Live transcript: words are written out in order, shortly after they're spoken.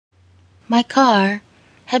My car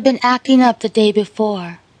had been acting up the day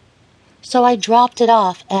before, so I dropped it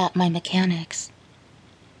off at my mechanic's.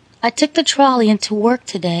 I took the trolley into work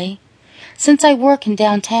today, since I work in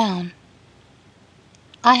downtown.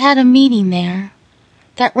 I had a meeting there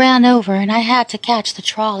that ran over and I had to catch the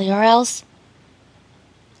trolley, or else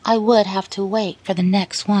I would have to wait for the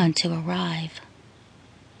next one to arrive.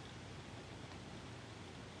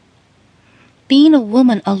 Being a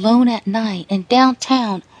woman alone at night in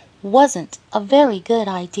downtown wasn't a very good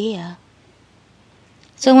idea.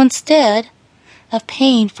 So instead of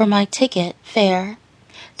paying for my ticket fare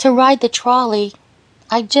to ride the trolley,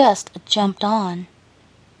 I just jumped on.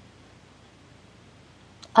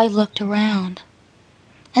 I looked around,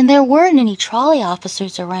 and there weren't any trolley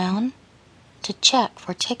officers around to check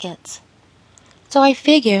for tickets, so I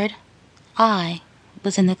figured I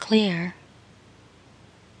was in the clear.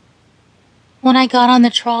 When I got on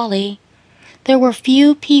the trolley, there were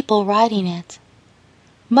few people riding it.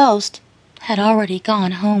 Most had already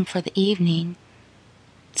gone home for the evening,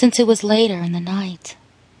 since it was later in the night.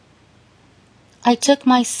 I took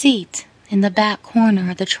my seat in the back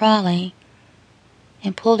corner of the trolley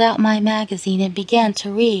and pulled out my magazine and began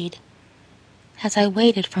to read as I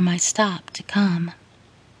waited for my stop to come.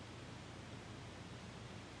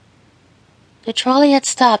 The trolley had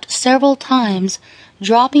stopped several times,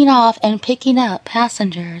 dropping off and picking up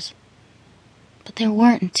passengers, but there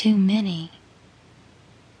weren't too many.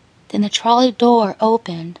 Then the trolley door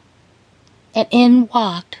opened, and in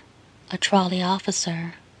walked a trolley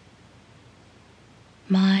officer.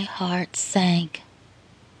 My heart sank.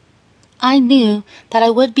 I knew that I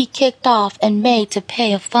would be kicked off and made to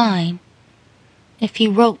pay a fine if he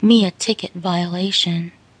wrote me a ticket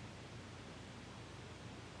violation.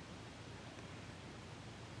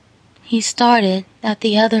 He started at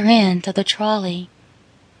the other end of the trolley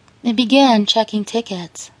and began checking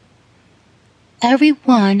tickets.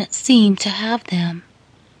 Everyone seemed to have them,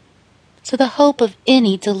 so the hope of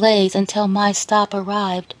any delays until my stop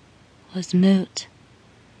arrived was moot.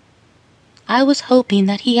 I was hoping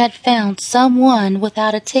that he had found someone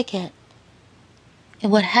without a ticket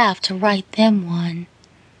and would have to write them one,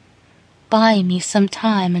 buying me some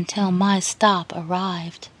time until my stop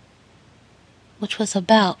arrived, which was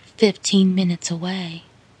about 15 minutes away.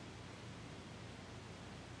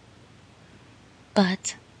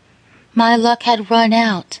 But my luck had run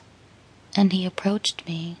out, and he approached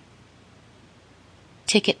me.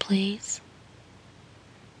 "Ticket, please?"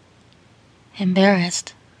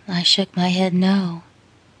 Embarrassed, I shook my head no.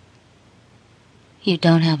 "You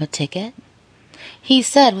don't have a ticket?" he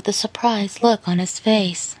said with a surprised look on his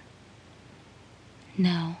face.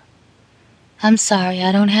 "No, I'm sorry,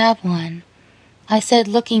 I don't have one," I said,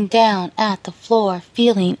 looking down at the floor,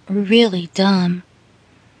 feeling really dumb.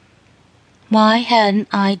 Why hadn't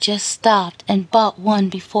I just stopped and bought one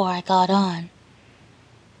before I got on?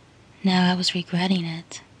 Now I was regretting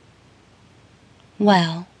it.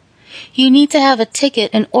 "Well, you need to have a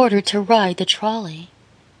ticket in order to ride the trolley."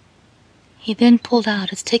 He then pulled out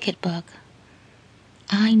his ticket book.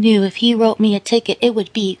 I knew if he wrote me a ticket, it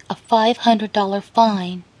would be a $500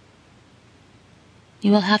 fine.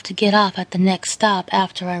 "You will have to get off at the next stop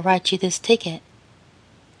after I write you this ticket,"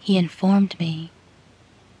 he informed me.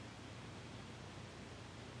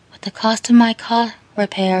 With the cost of my car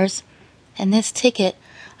repairs and this ticket,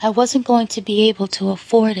 I wasn't going to be able to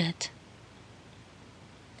afford it.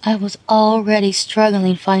 I was already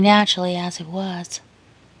struggling financially as it was.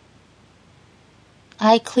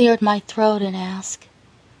 I cleared my throat and asked,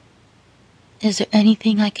 "Is there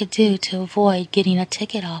anything I could do to avoid getting a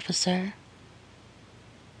ticket, officer?"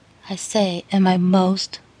 I say in my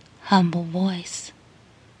most humble voice.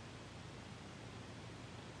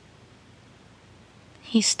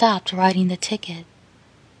 He stopped writing the ticket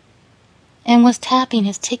and was tapping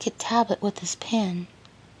his ticket tablet with his pen.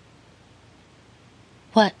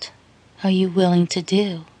 "What are you willing to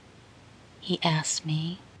do?" he asked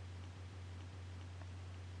me.